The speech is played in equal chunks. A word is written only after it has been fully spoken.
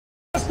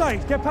First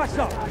aid, get patched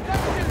up.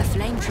 A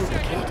flame trooper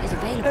kit is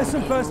available There's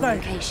some near first your aid.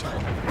 location.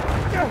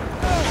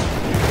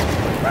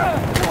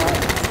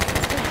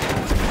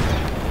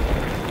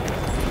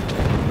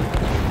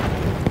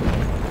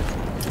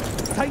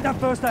 Take that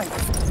first aid.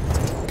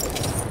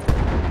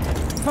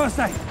 First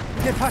aid,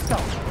 get patched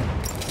up.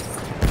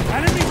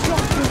 Enemy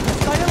shock trooper,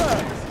 stay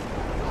alert.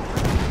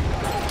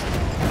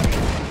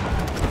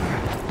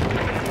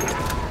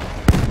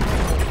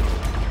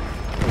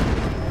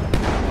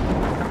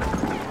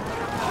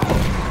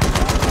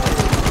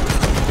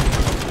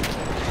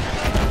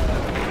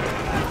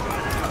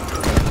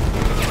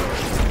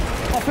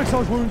 I'll fix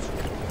those wounds.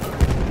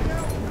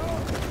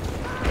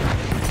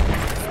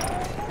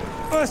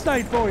 First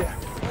aid for you.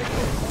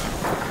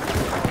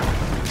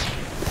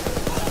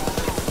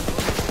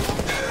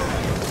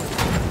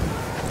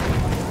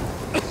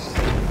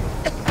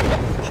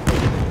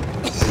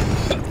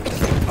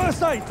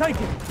 First aid, take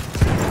it.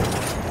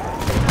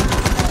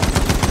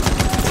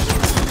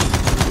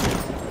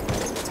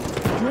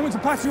 Do you want me to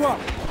patch you up?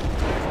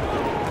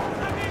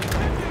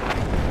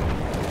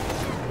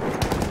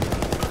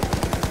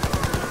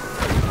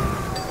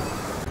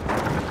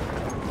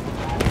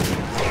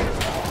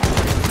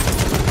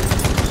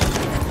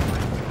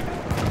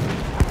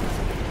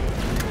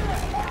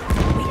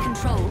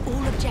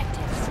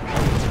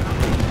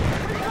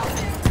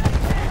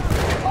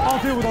 I'll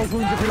deal with those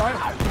wounds if you like.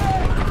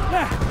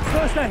 There,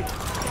 first aid.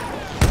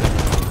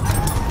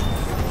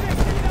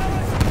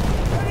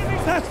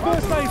 That's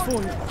first aid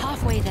for you.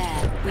 Halfway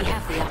there, we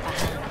have the upper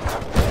hand.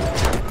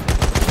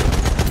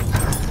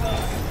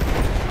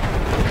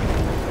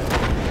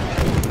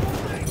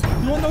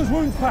 You want those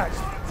wounds patched?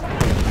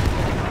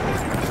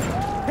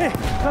 Here,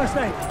 first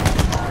aid.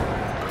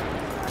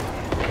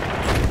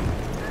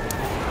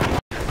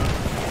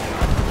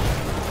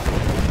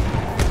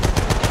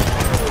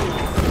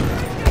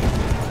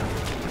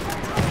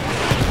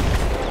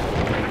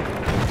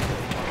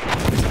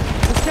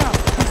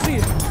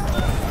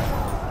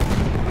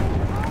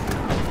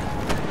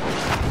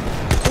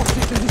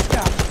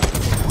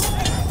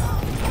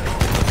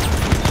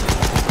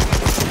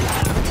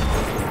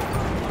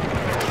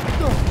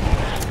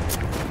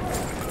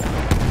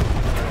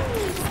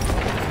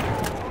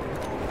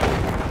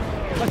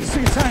 Let's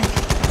see a tank.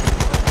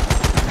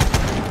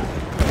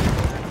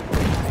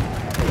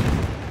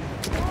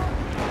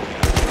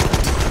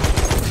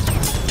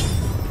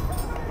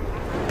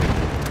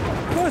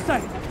 First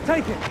aid,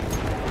 take it.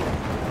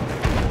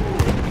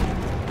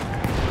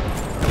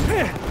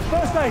 Here,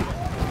 first aid.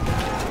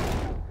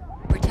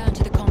 Return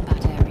to the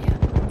combat area.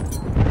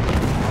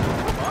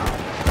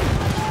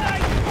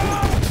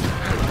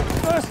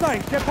 First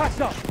aid, get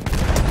patched up.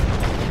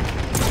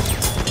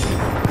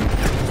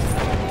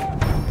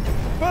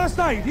 First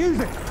aid, use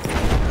it.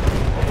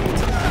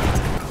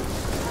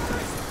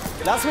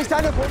 Lass mich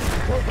deine Wunden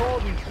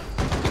versorgen.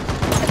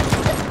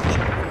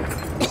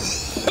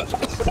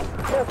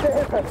 Erste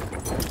Hilfe.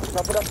 Ich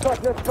hoffe, das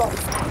Zeug nützt was.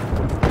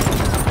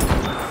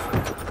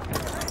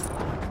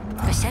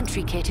 A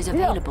sentry kit is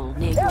available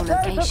near your Erste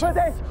Hilfe für location.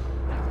 dich.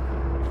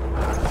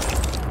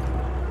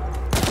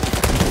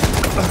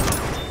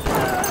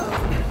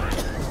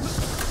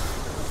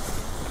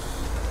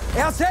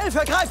 Erste Hilfe,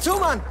 greif zu,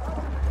 Mann!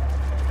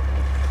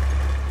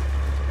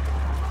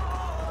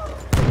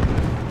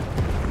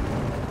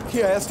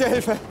 Hier, Erste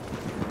Hilfe.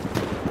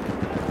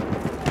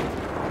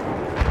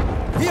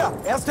 Hier,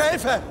 Erste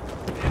Hilfe.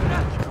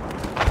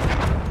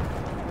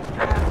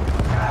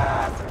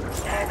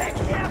 Schnell weg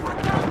hier,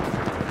 verdammt!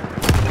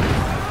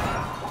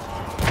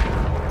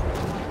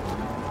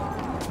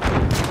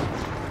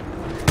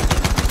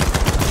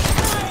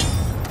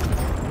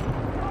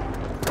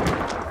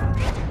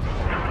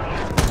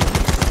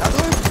 Da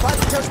drüben,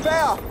 feindlicher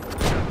Speer!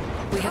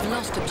 We have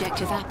lost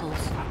objective apples.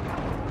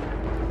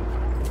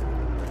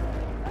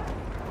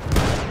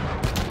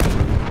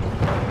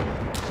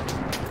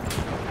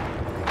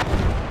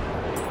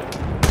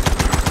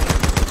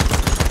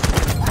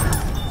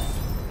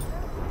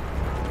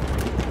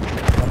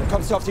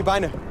 Kommst du auf die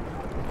Beine?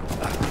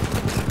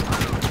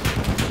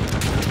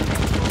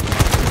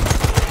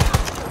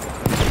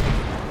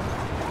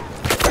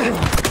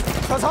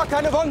 Versorg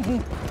keine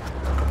Wunden!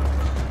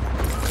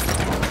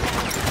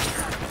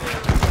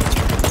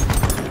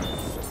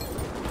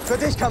 Für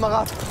dich,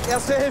 Kamerad.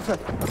 Erste Hilfe.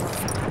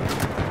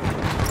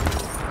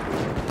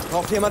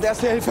 Braucht jemand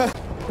Erste Hilfe?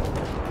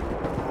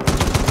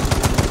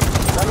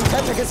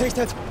 Sanitäter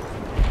gesichtet.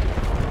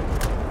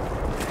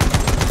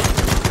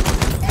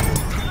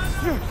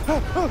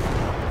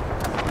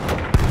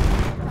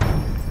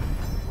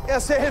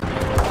 Erste Hilfe.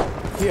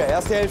 Hier,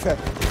 Erste Hilfe.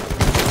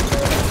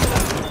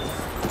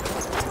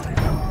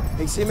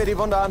 Ich sehe mir die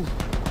Wunde an.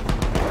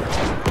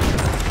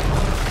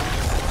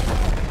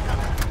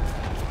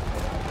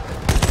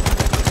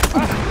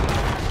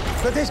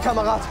 Für dich,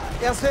 Kamerad.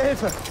 Erste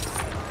Hilfe.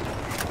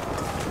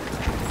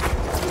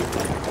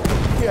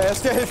 Hier,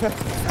 Erste Hilfe.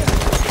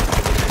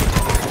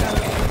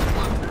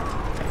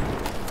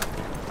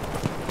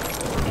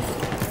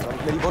 Soll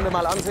ich mir die Wunde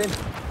mal ansehen?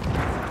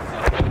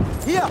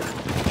 Hier!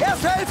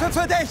 Erste Hilfe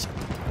für dich!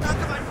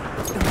 Danke,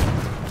 mein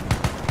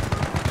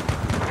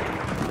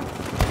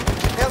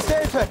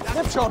Hilfe!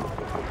 Nimm schon!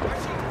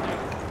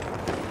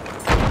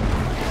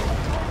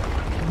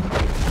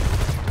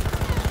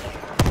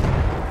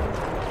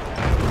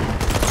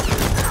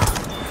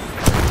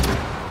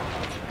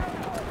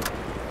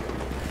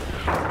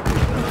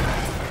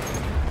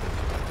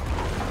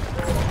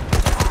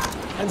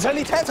 Ein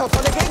Sanitäter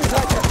von der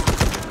Gegenseite!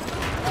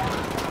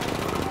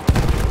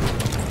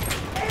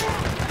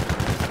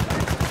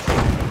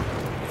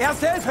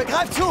 Erste Hilfe,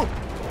 greif zu!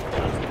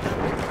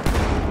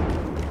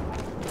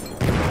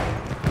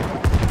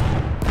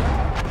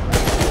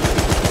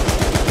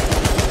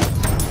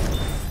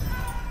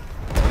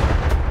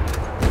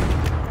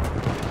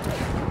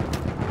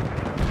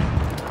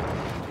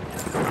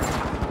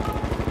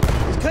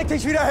 Ich krieg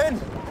dich wieder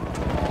hin!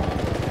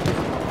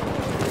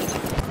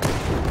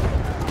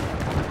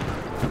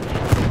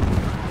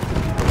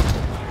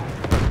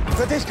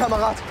 Für dich,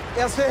 Kamerad.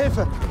 Erste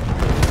Hilfe.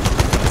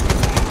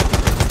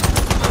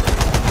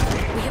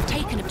 We have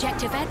taken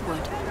objective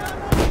Edward.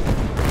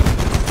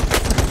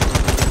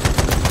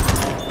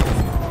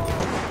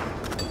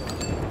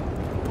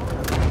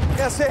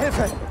 Erste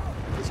Hilfe.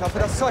 Ich hoffe,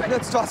 das Zeug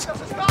nützt was.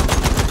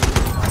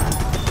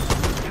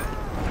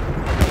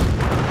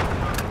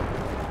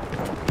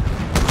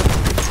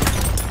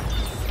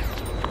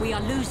 We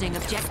are losing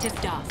objective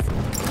Duff.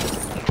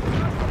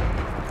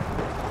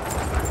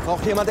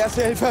 Braucht jemand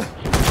Erste Hilfe?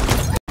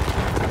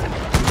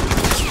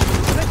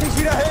 Krieg dich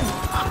wieder hin!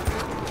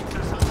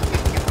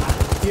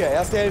 Hier,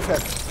 Erste Hilfe.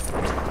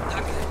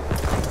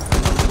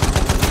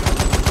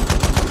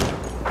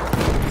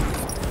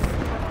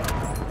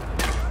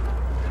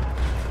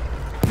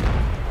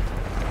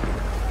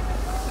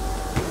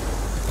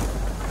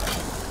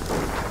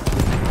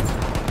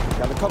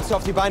 Damit kommst du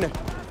auf die Beine.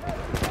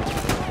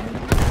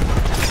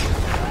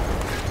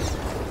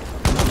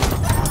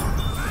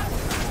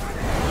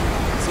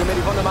 Sieh mir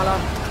die Wunde mal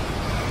an.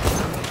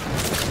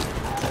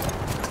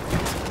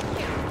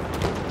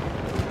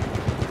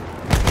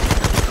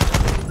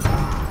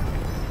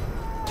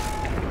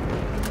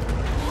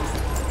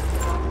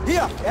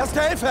 Hier,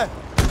 Erste Hilfe!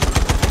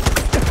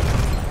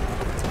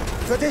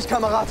 Für dich,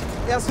 Kamerad.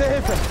 Erste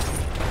Hilfe.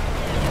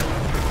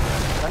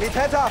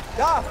 Sanitäter,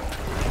 da!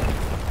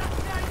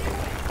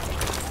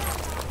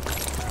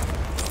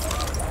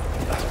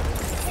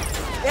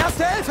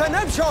 Erste Hilfe,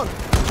 nimm schon!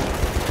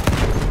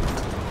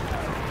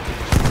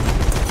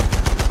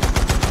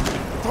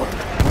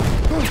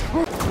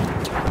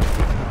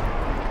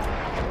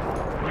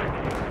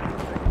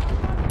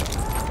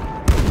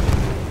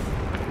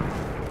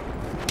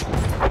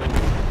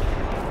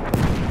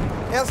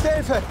 Erste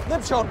Hilfe,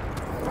 nimm schon!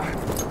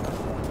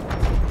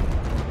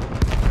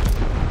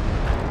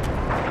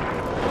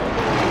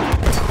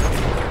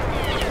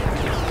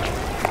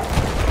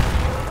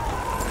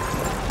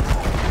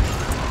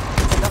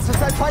 Das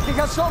ist ein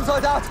feindlicher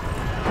Sturmsoldat!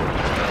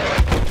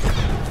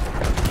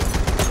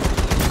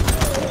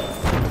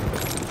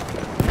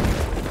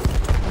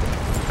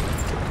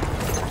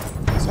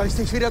 Soll ich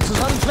dich wieder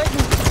zusammenflicken?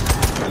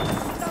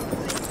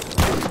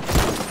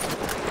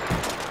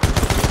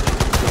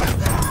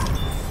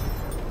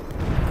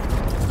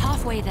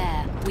 Halfway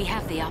there, we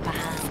have the upper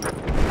hand.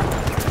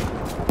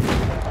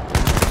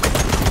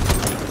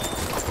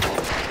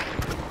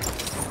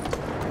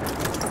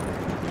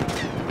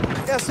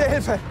 Erste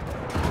Hilfe!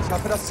 Ich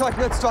hoffe, das Zeug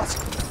nützt was.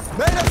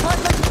 Melde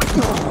feindlich!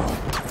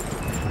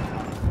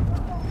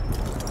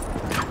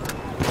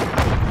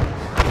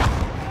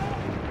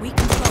 We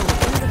control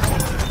all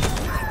objectives.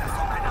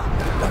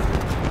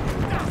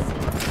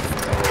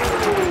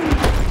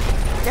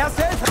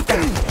 Erste Hilfe!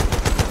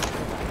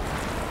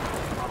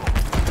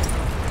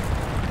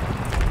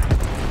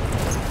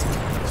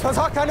 Ich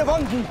versorge deine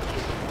Wunden!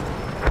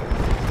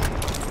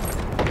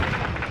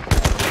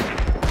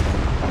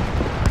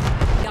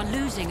 We are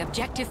losing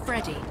objective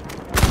Freddy.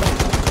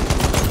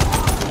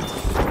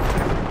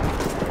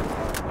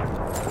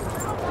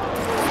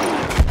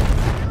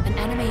 An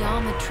enemy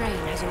armored train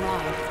has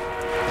arrived.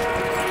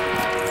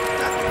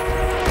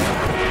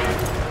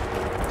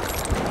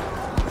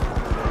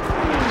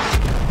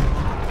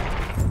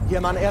 Hier,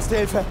 Mann, Erste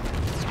Hilfe!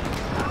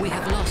 We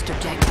have lost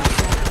objective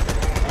Freddy.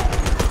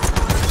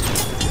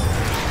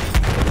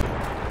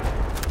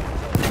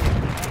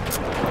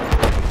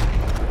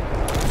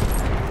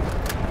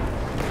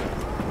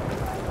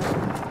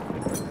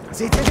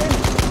 Seht ihr den?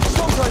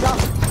 Sturmsoldat!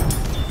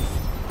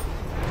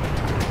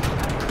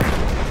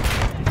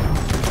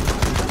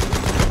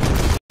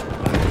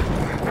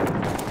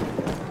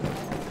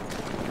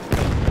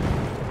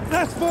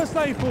 That's first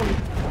aid for you.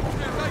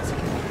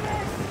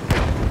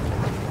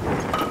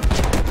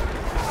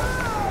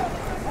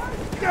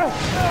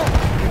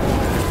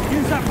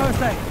 Use that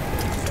first aid.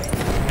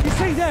 You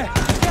see there?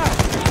 Go.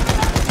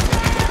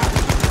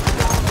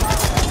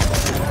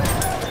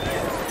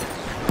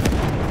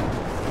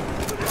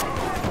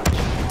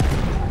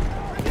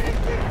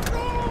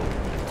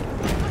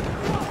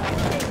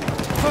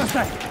 First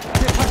aid.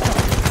 Get first aid.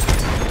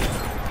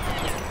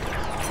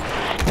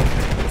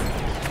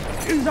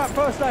 Use that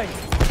first aid.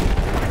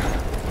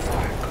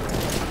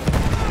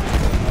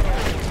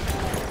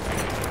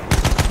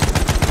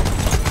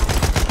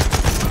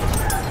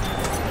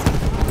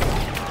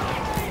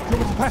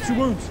 Patch your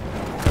wounds.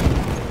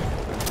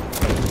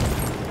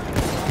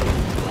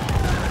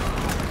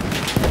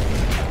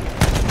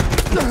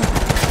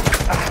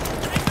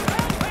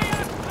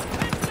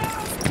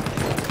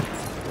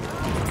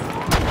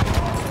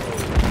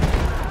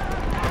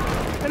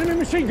 Enemy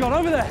machine gun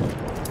over there.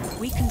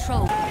 We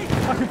control.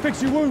 I can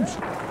fix your wounds.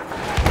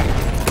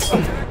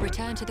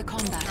 Return to the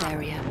combat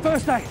area.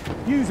 First aid.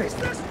 Use it.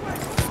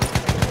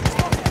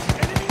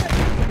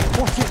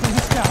 Watch it from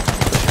the scout.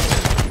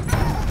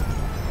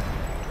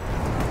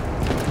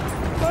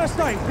 First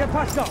aid. Get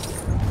patched up.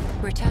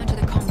 Return to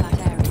the combat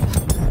area.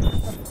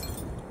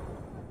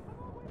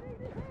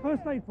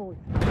 First aid for you.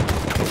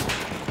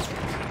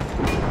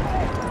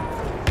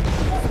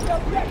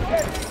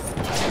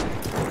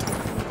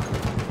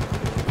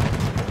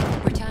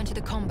 Return to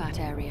the combat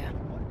area.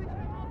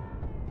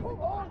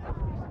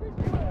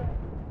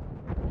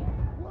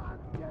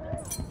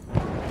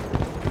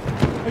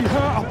 Are you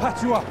hurt? I'll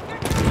patch you up.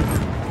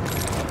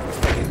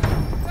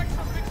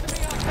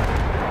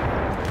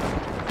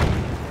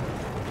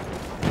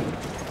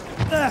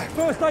 There,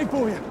 first aid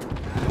for you.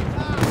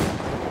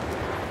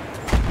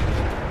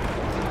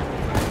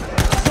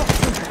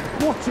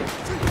 Watch it.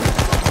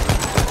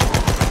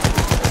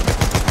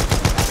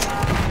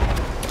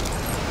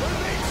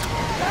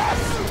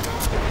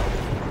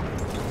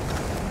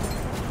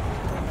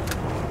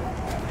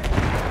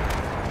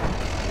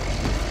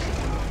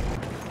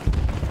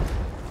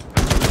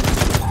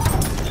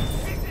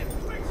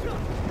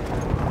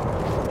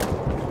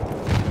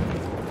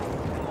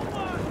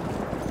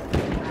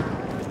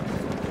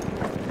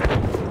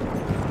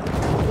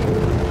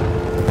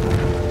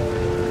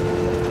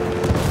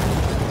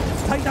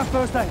 Take that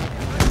first aid.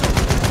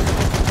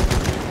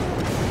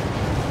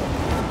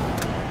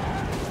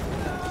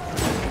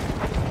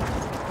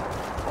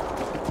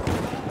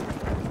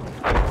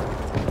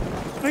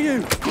 For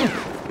you.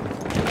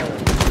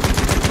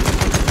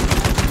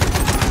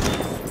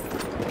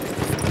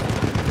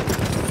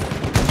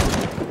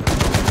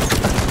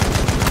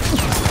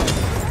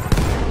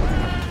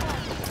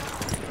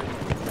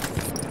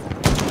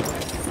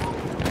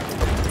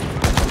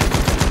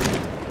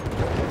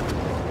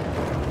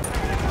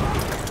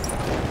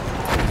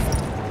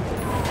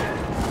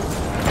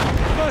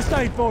 First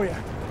aid for you.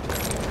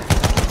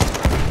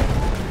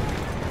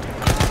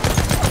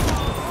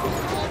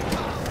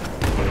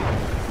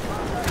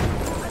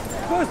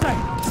 First aid,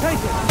 take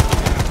it.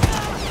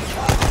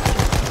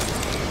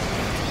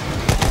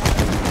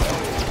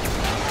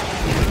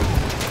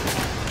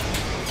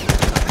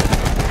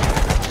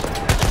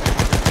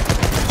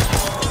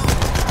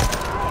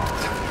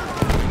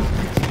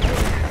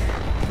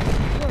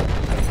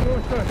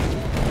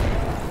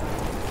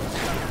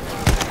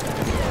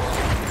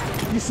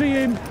 You see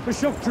him, the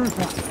shock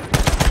trooper.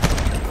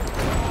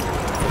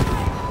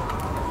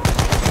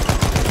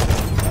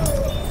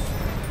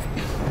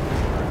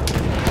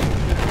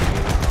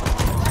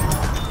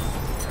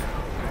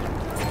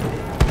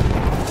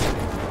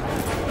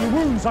 Your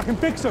wounds, I can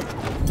fix them.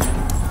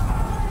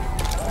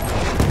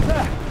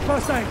 There,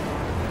 first aid.